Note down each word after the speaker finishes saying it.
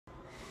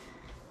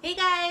Hey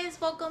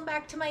guys, welcome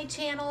back to my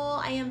channel.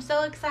 I am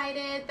so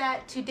excited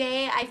that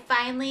today I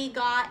finally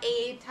got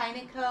a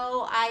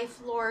Tineco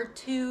IFLOOR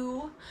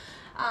 2.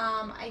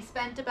 I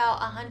spent about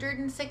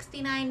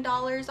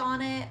 $169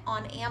 on it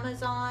on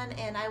Amazon,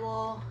 and I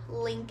will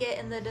link it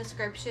in the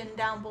description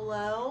down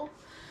below.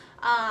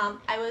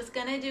 I was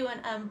gonna do an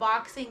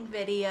unboxing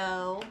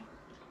video,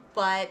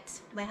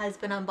 but my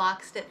husband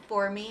unboxed it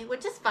for me,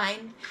 which is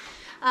fine.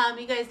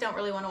 You guys don't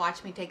really want to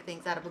watch me take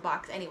things out of a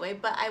box anyway,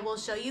 but I will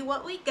show you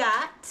what we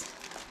got.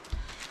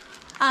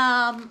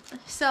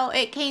 So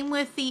it came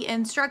with the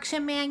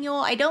instruction manual.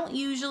 I don't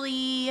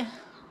usually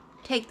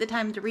take the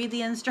time to read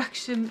the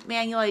instruction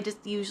manual. I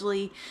just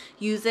usually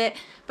use it,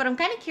 but I'm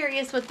kind of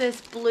curious what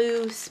this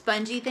blue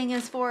spongy thing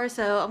is for,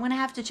 so I'm gonna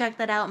have to check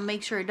that out and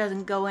make sure it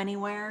doesn't go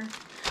anywhere.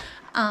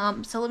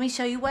 So let me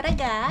show you what I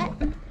got.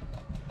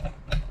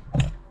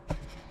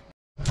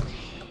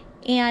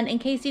 And in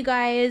case you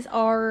guys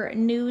are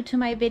new to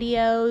my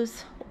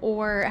videos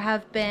or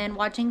have been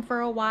watching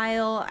for a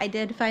while, I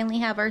did finally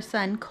have our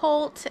son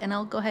Colt, and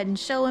I'll go ahead and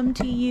show him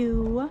to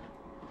you.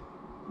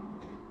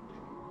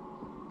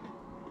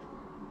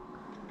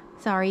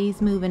 Sorry,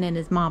 he's moving in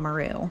his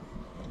Mamaroo.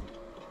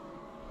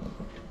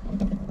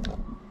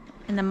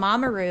 And the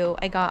Mamaroo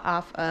I got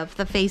off of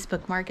the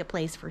Facebook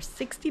Marketplace for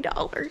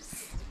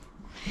 $60.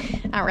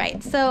 All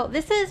right, so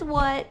this is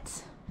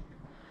what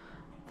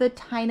the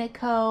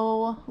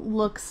Tineco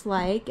looks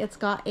like. It's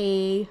got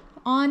a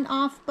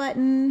on-off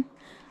button,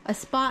 a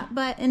spot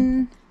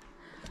button,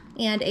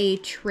 and a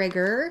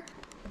trigger.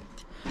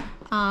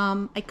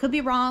 I could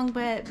be wrong,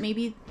 but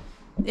maybe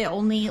it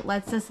only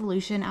lets the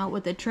solution out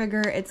with the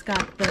trigger. It's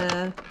got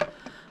the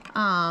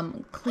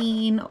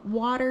clean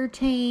water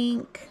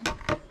tank.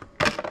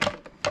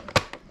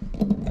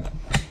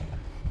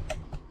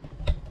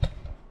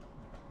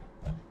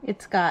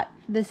 It's got,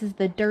 this is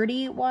the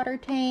dirty water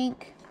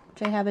tank,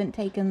 which I haven't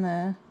taken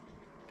the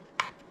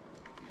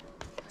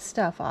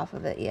stuff off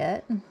of it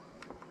yet.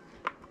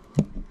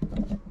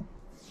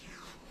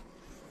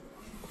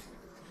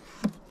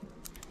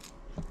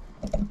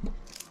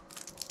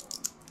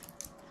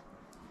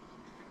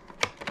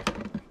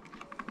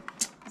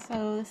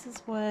 So this is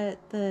what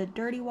the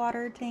dirty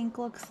water tank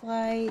looks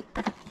like.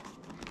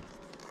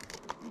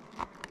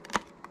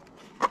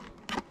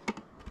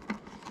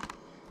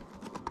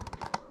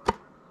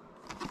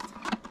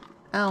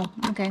 Oh,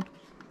 okay.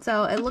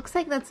 So it looks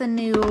like that's a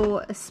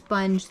new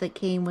sponge that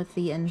came with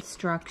the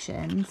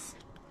instructions.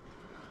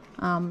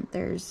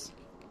 There's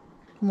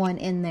one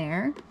in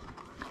there.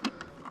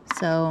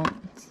 So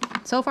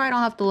far I don't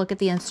have to look at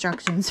the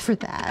instructions for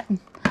that.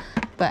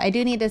 But I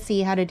do need to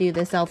see how to do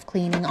the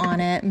self-cleaning on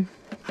it.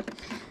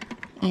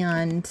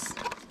 And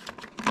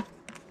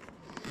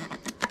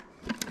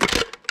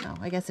oh,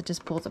 I guess it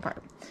just pulls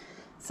apart.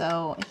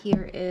 So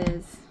here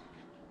is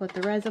what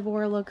the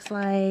reservoir looks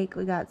like.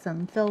 We got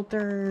some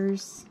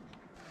filters.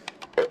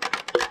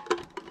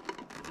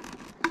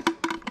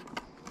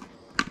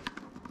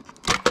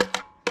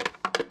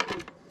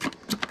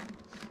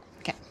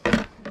 Okay.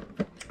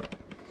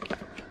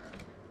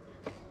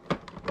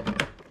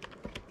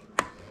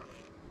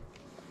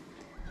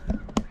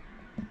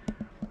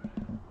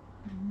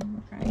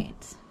 All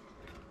right.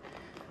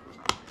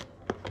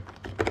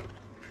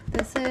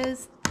 This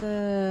is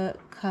the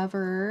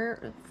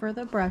cover for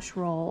the brush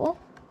roll.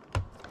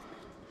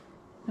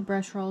 The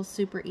brush roll is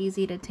super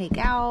easy to take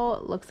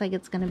out. Looks like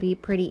it's going to be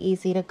pretty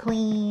easy to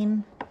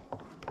clean.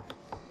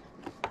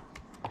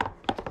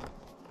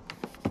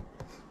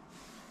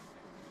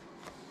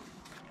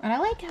 And I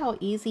like how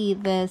easy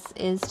this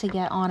is to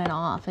get on and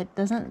off. It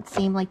doesn't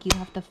seem like you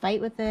have to fight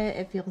with it.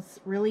 It feels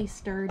really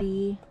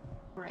sturdy.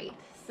 Right,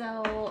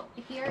 so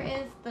here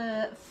is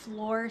the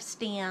floor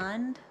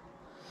stand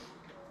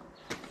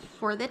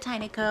for the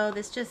Tineco.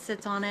 This just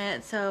sits on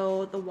it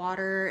so the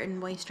water and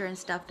moisture and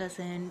stuff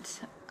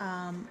doesn't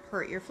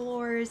hurt your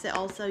floors. It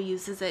also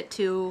uses it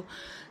to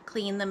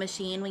clean the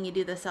machine when you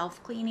do the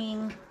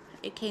self-cleaning.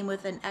 It came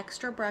with an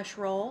extra brush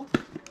roll.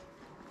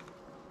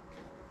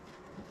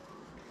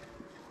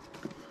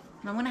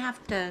 And I'm gonna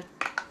have to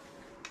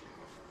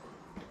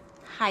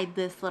hide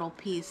this little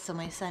piece so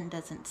my son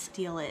doesn't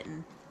steal it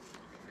and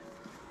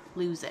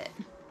lose it.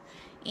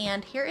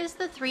 And here is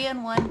the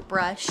 3-in-1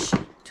 brush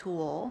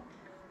tool.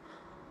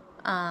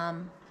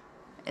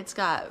 It's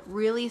got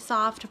really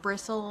soft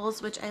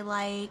bristles, which I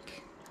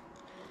like.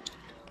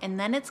 And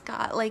then it's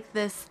got like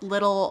this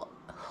little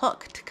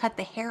hook to cut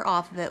the hair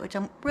off of it, which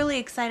I'm really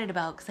excited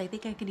about because I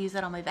think I could use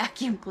that on my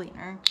vacuum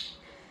cleaner.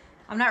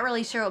 I'm not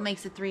really sure what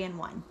makes it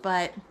 3-in-1,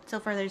 but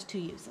so far there's 2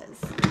 uses.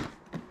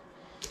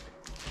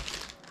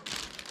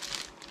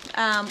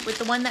 With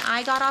the one that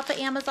I got off of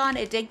Amazon,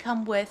 it did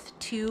come with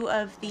 2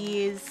 of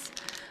these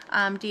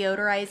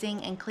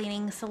deodorizing and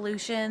cleaning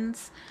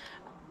solutions.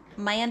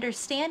 My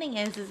understanding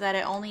is that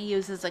it only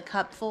uses a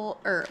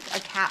cupful or a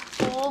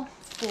capful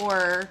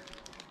for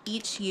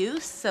each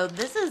use, so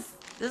this is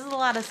a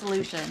lot of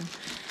solution.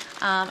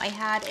 I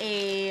had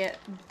a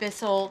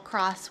Bissell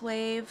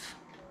Crosswave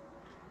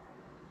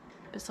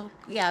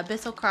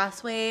Bissell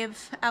Crosswave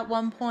at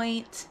one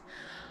point.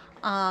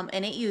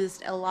 and it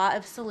used a lot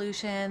of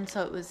solution,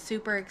 so it was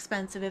super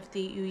expensive if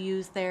you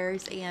use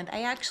theirs. And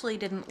I actually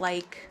didn't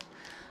like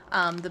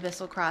the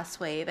Bissell Cross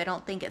Wave. I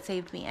don't think it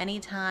saved me any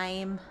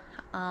time,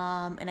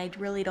 and I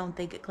really don't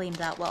think it cleaned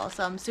that well.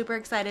 So I'm super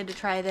excited to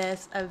try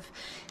this. I've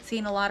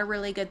seen a lot of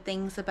really good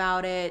things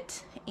about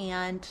it,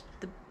 and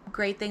the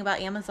great thing about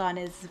Amazon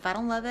is if I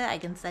don't love it, I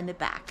can send it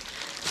back.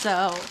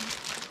 So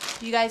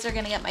you guys are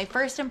gonna get my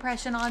first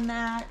impression on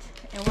that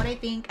and what I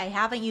think. I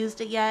haven't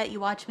used it yet.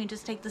 You watch me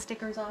just take the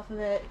stickers off of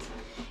it.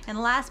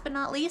 And last but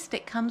not least,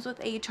 it comes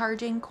with a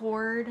charging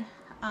cord,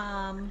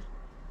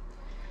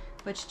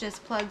 which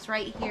just plugs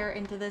right here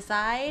into the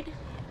side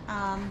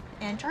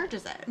and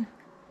charges it.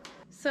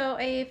 So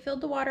I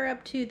filled the water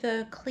up to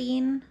the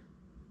clean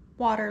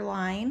water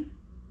line.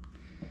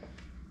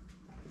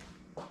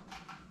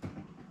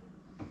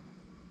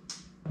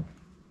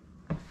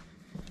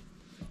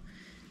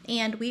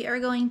 And we are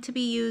going to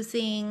be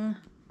using,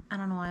 I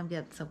don't know why I'm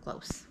getting so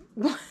close,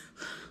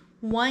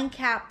 1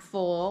 cap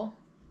full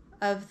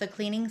of the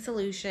cleaning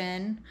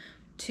solution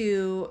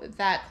to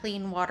that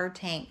clean water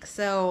tank.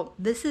 So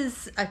this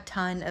is a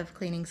ton of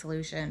cleaning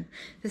solution.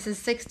 This is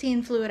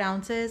 16 fluid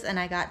ounces and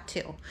I got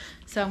 2.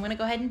 So I'm gonna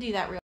go ahead and do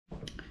that real.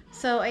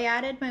 So I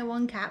added my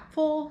 1 cap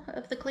full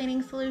of the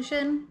cleaning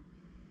solution.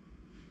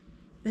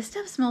 This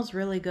stuff smells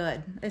really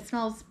good. It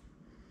smells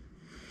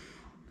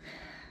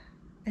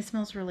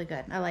really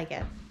good. I like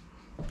it.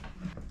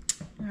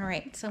 All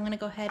right, so I'm gonna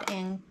go ahead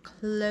and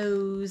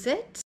close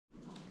it.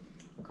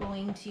 I'm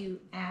going to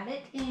add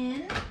it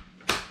in.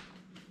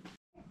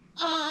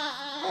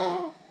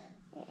 Hi,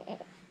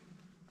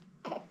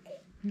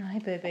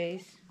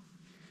 babies.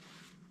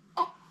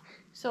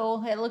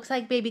 So it looks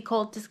like Baby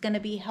Colt is gonna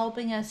be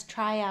helping us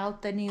try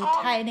out the new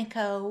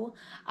Tineco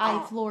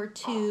IFLOOR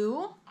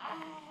 2.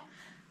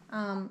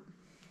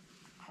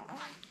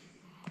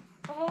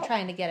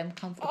 Trying to get him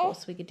comfortable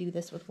so we could do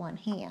this with one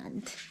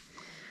hand.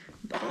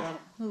 But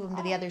move him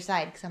to the other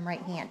side because I'm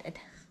right-handed.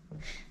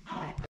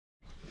 Right.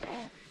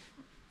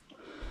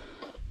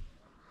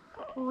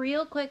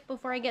 Real quick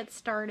before I get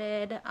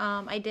started,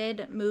 I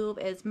did move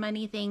as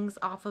many things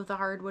off of the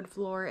hardwood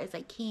floor as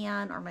I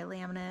can, or my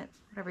laminate,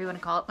 whatever you want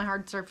to call it, my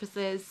hard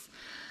surfaces.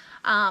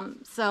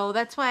 So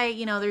that's why,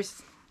 you know,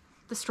 there's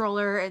the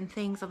stroller and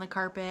things on the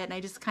carpet, and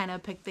I just kind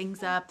of pick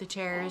things up, the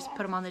chairs,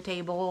 put them on the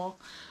table,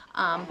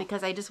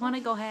 because I just want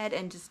to go ahead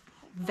and just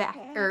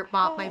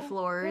mop my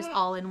floors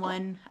all in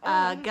one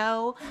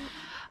go.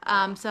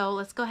 So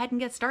let's go ahead and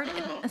get started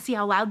and see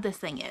how loud this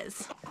thing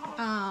is.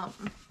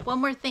 One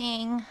more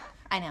thing,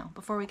 I know,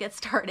 before we get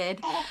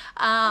started,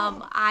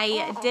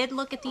 I did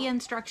look at the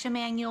instruction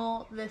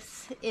manual.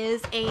 This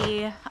is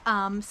a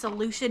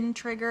solution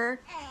trigger.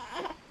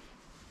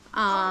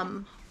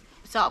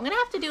 So I'm gonna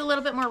have to do a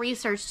little bit more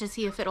research to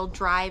see if it'll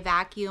dry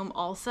vacuum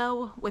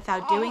also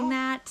without doing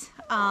that.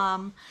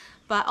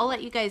 But I'll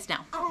let you guys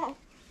know.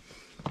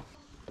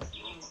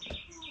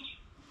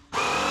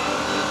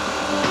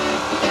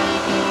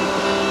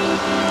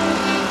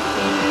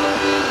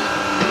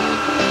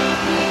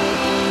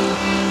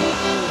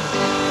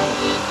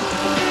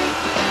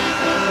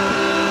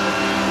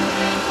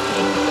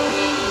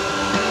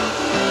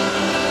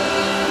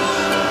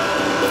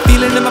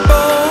 Feeling in my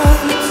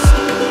bones,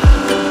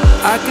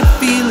 I can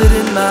feel it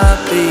in my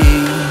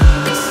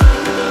veins.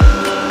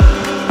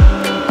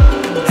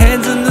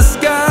 Hands in the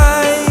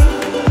sky,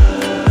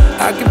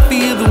 I can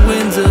feel the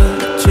winds of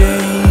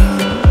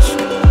change.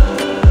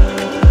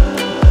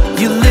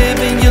 You live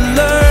and you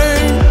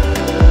learn,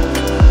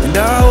 and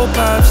I hope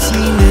I've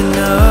seen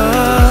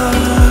enough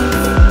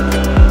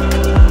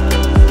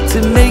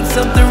to make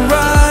something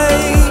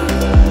right,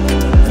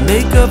 and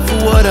make up for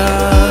what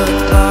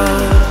I've lost.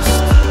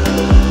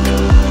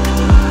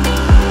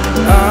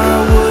 I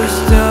was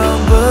down,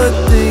 but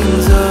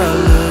things are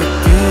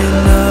looking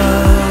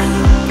up.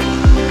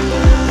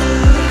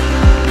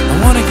 I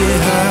wanna get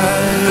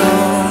high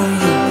on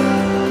you,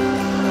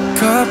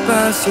 caught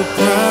by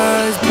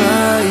surprise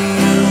by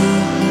you.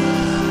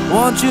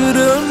 Want you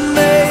to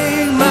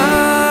make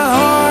my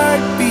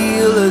heart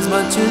feel as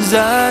much as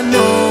I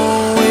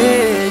know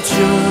it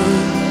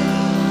should.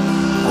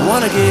 I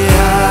wanna get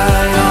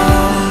high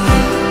on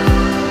you,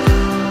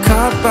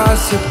 caught by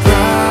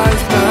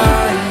surprise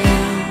by you.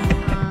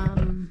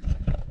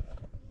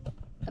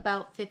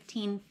 About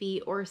 15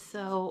 feet or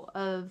so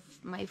of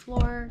my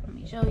floor. Let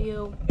me show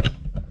you.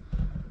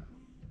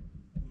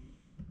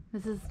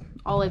 This is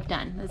all I've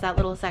done, is that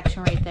little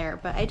section right there.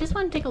 But I just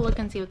want to take a look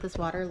and see what this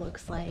water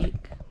looks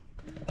like.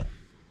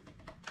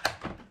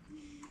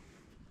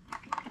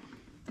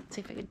 Let's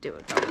see if I could do it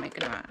without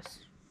making a mess.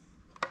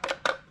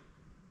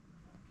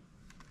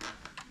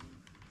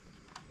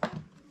 All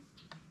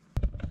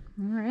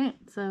right,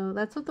 so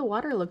that's what the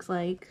water looks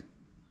like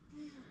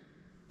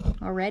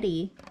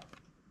already.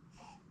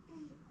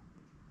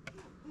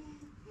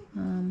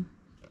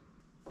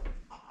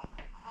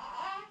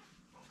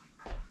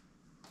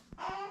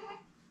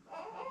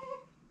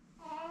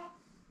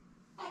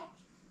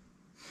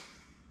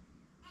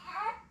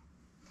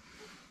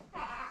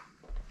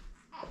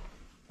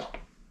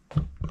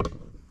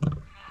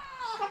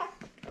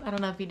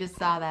 don't know if you just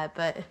saw that,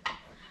 but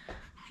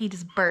he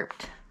just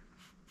burped.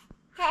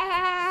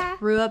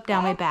 Threw up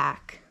down my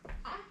back.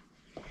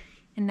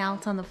 And now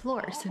it's on the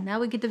floor, so now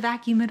we get to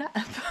vacuum it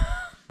up.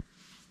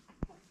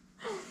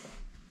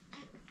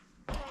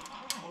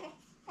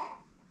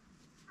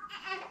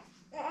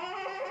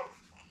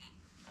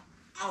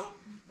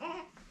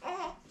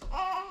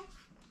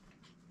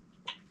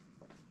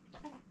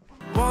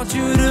 Want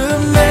you to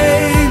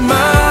make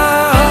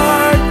my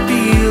heart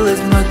feel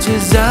as much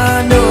as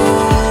I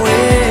know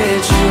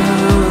it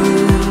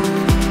should.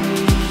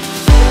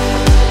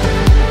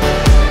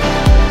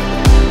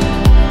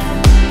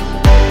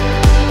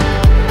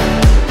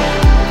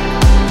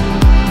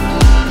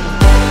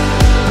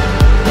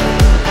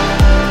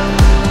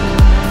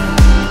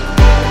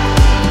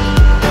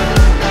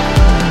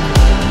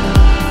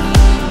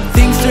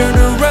 Things turn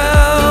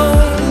around,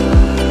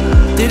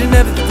 didn't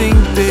ever think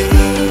they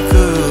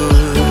could.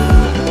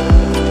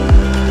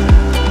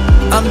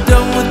 I'm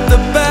done with the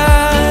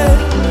bad,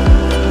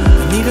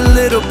 I need a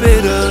little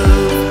bit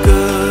of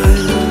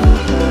good.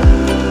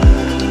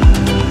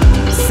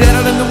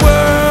 Settle in the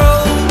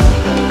world,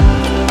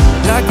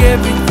 like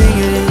everything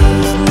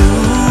is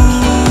new.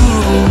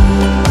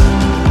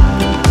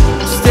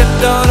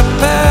 Stepped on a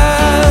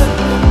path,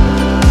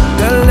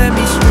 that led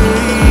me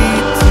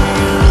straight to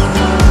you.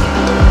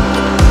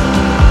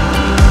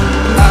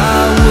 I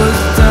was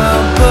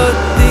down, but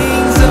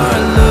things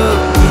are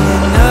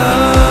looking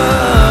up.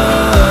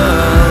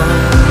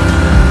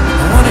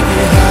 I wanna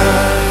get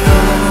high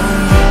on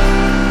you,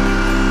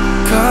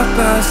 caught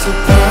by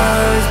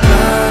surprise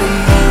by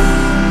you.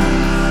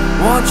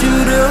 Want you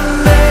to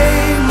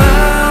make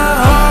my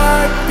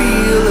heart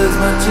feel as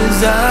much as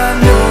I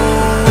know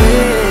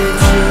it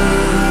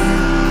should.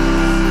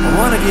 I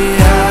wanna get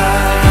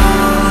high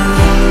on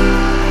you,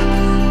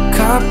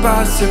 caught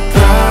by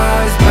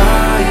surprise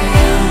by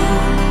you.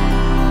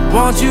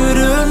 Want you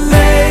to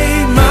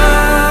make my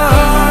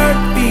heart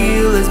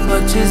feel as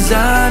much as I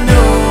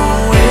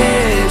know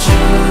it should.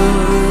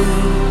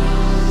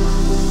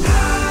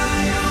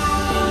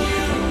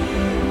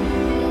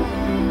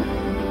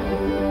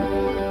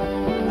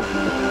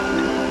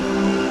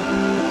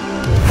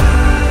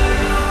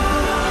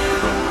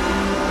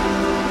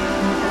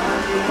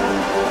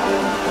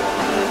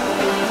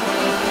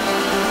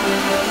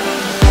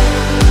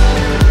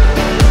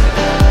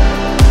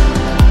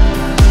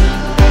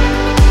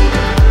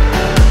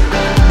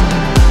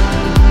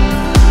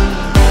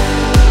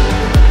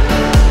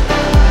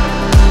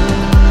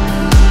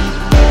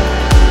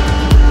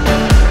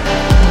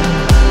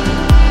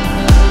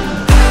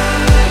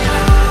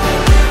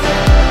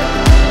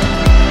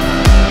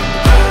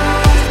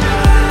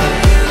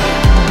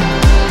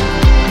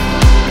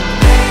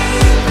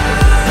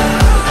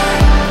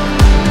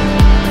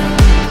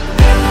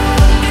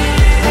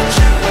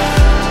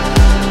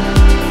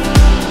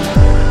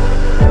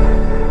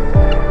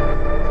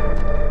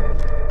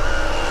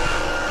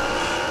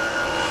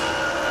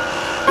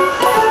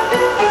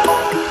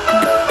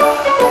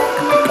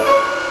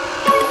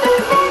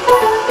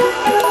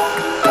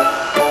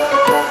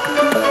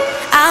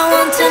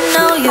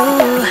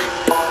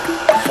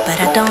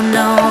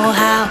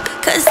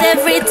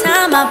 Every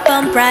time I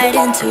bump right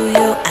into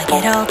you, I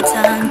get all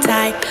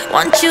tongue-tied.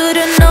 Want you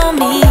to know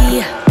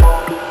me,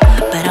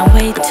 but I'm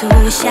way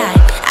too shy.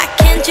 I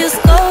can't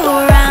just go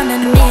around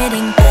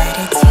admitting that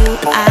it's you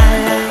I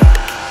like.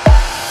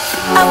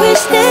 I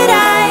wish that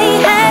I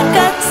had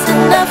guts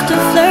enough to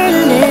flirt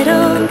a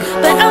little,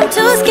 but I'm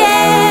too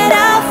scared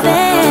I'll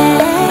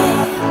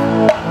fail.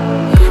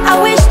 I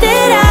wish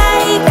that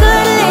I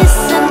could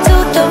listen to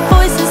the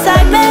voice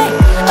inside me,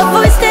 a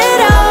voice that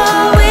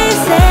always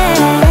says,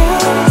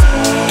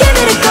 give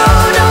it a go,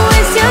 don't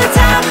waste your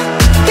time,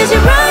 'cause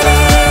you're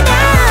running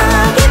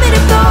out. Give it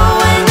a go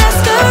and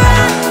ask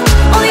around,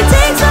 only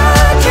takes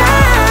one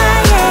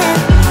try,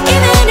 yeah.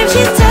 Even if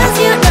she tells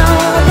you no,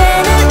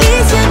 then at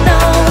least you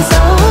know.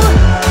 So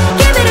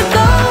give it a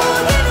go,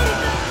 give it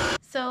a go.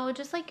 So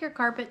just like your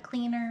carpet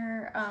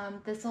cleaner,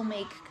 this will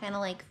make kind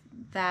of like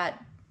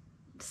that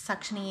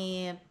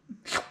suctiony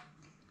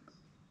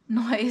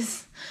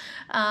noise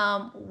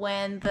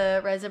when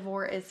the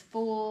reservoir is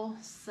full.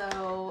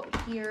 So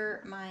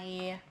here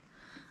my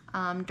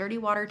dirty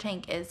water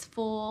tank is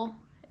full.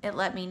 It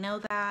let me know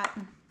that.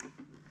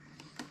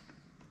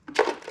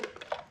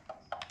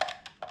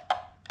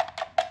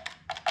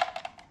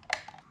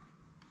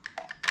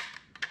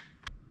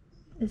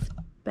 As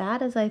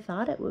bad as I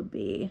thought it would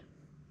be.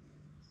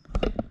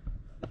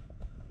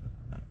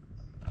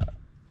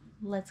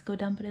 Let's go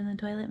dump it in the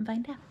toilet and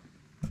find out.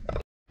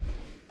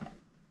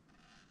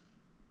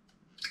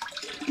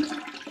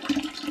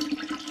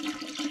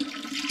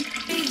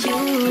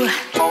 You,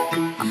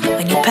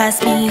 when you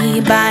pass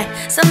me by,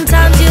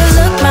 sometimes you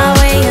look my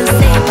way and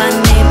say my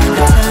name and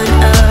I turn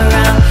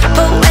around.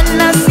 But when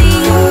I see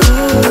you,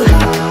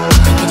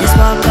 you just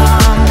walk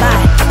on by.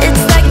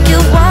 It's like you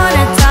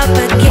wanna talk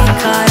but get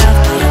caught up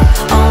by your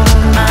own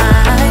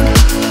mind.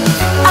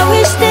 I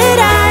wish that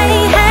I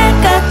had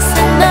guts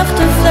enough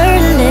to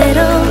flirt a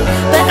little,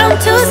 but I'm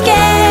too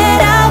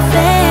scared I'll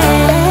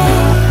fail.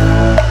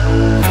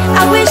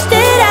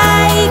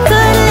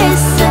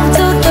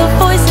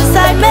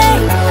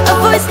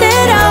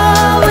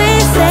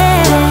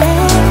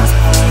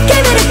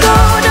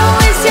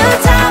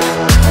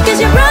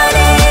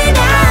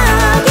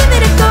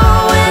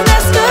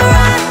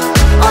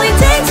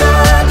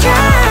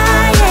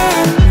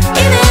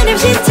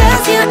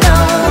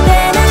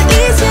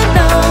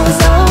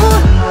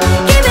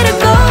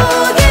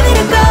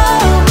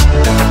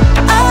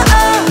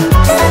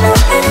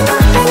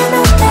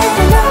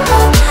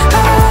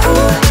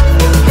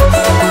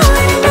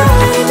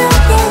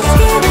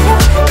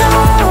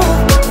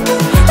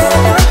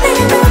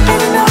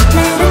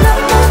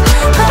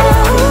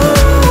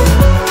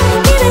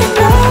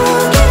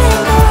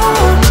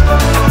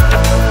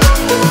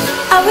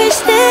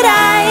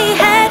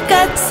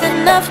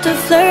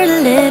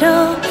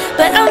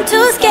 I'm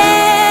too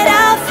scared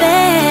I'll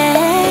fail.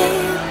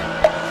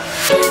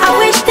 I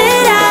wish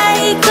that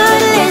I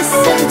could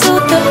listen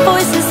to the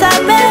voice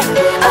inside me,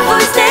 a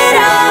voice that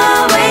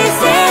always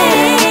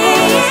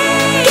says,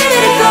 give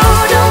it a go,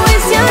 don't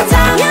waste your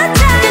time,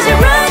 'cause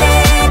you're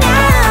running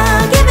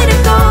out. Give it a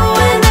go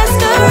and ask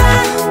her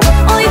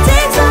out. Only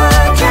takes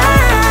one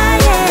try,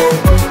 yeah.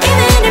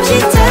 Even if she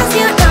tells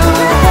you no,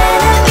 then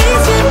at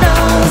least you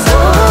know. So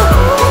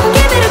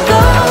give it a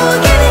go,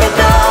 give it a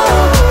go.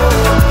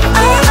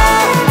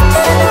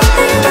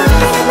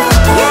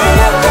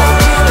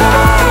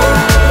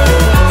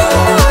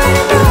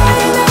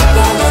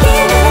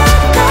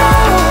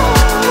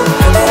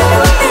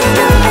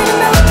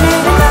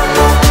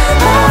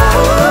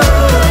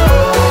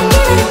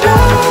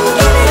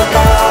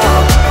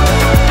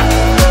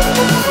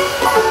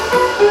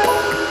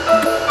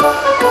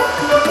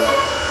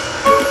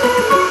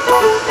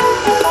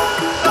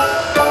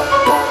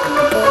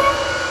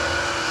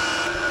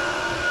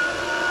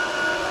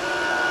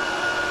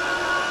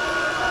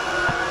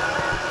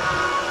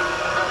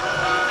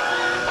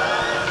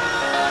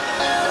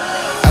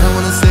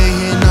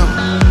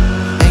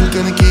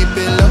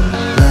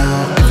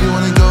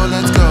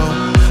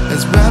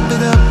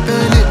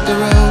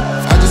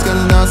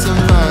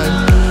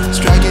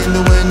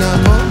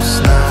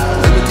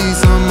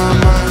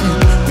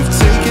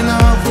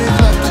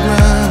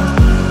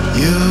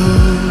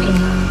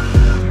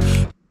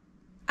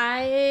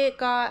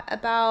 Got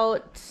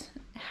about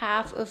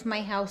half of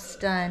my house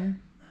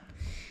done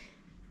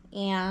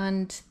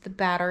and the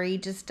battery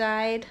just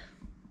died.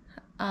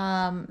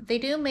 They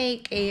do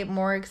make a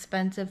more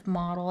expensive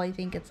model. I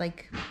think it's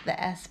like the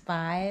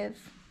S5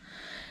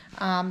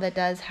 that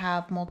does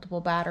have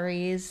multiple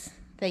batteries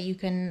that you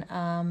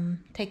can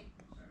take,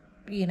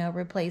 you know,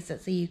 replace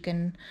it so you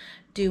can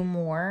do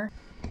more.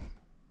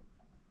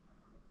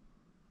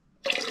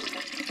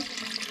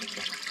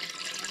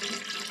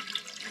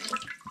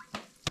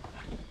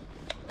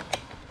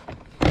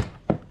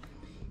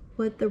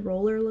 What the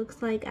roller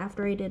looks like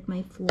after I did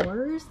my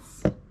floors.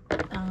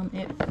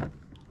 It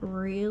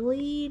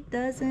really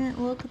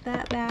doesn't look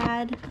that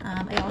bad.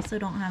 I also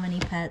don't have any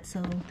pets,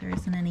 so there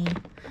isn't any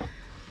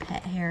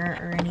pet hair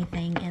or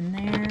anything in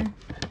there.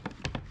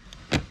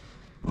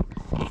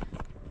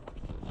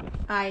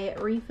 I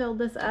refilled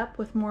this up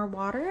with more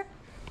water,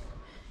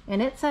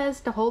 and it says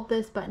to hold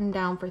this button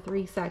down for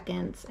 3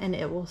 seconds and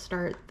it will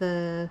start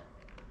the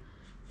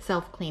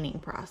self-cleaning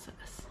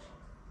process.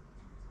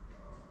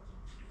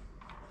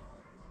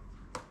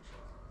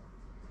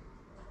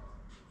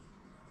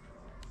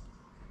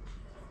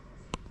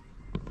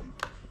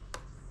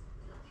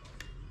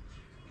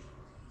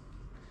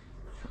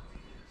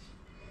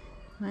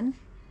 One,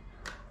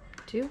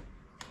 2,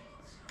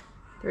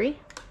 3,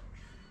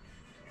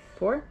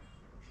 4,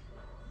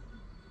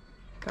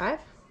 5.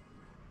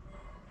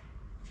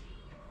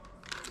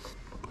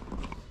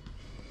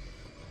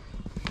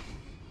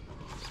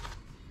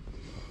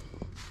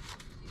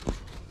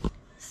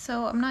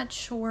 So I'm not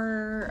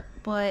sure,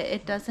 but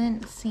it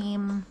doesn't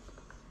seem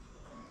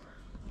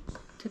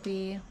to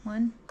be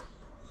 1,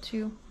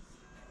 2,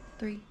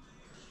 3,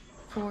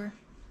 4,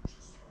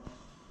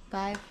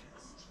 5. It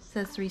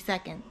says 3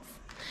 seconds.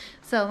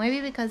 So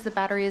maybe because the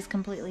battery is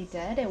completely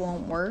dead, it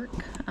won't work,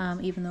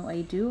 even though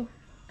I do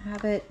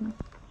have it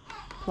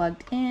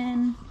plugged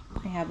in.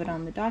 I have it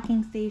on the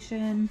docking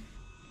station.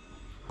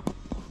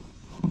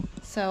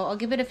 So I'll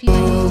give it a few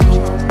minutes to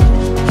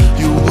charge.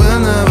 You will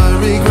never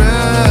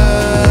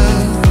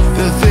regret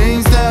the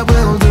things that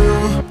we'll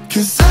do,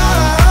 'cause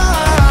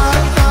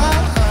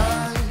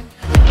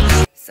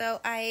So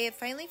I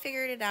finally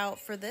figured it out.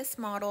 For this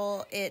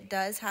model, it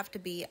does have to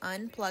be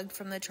unplugged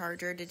from the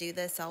charger to do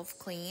the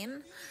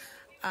self-clean,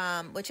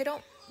 which I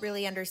don't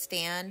really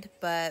understand,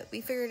 but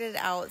we figured it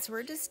out. So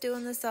we're just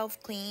doing the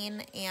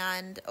self-clean,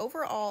 and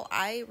overall,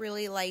 I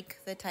really like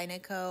the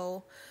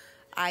Tineco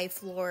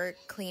IFLOOR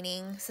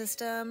cleaning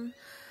system.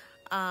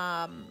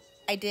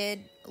 I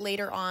did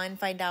later on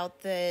find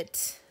out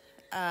that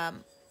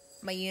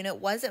my unit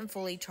wasn't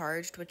fully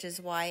charged, which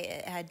is why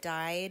it had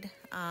died.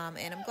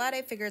 And I'm glad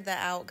I figured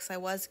that out, because I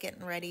was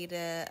getting ready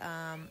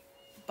to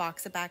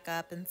box it back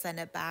up and send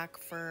it back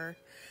for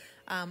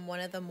one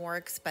of the more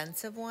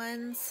expensive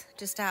ones,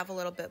 just to have a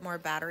little bit more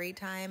battery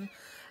time.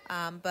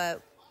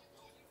 But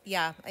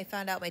yeah, I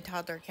found out my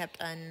toddler kept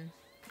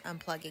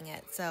unplugging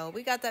it. So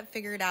we got that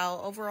figured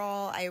out.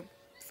 Overall,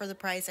 for the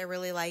price, I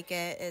really like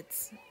it.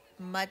 It's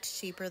much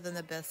cheaper than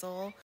the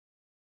Bissell.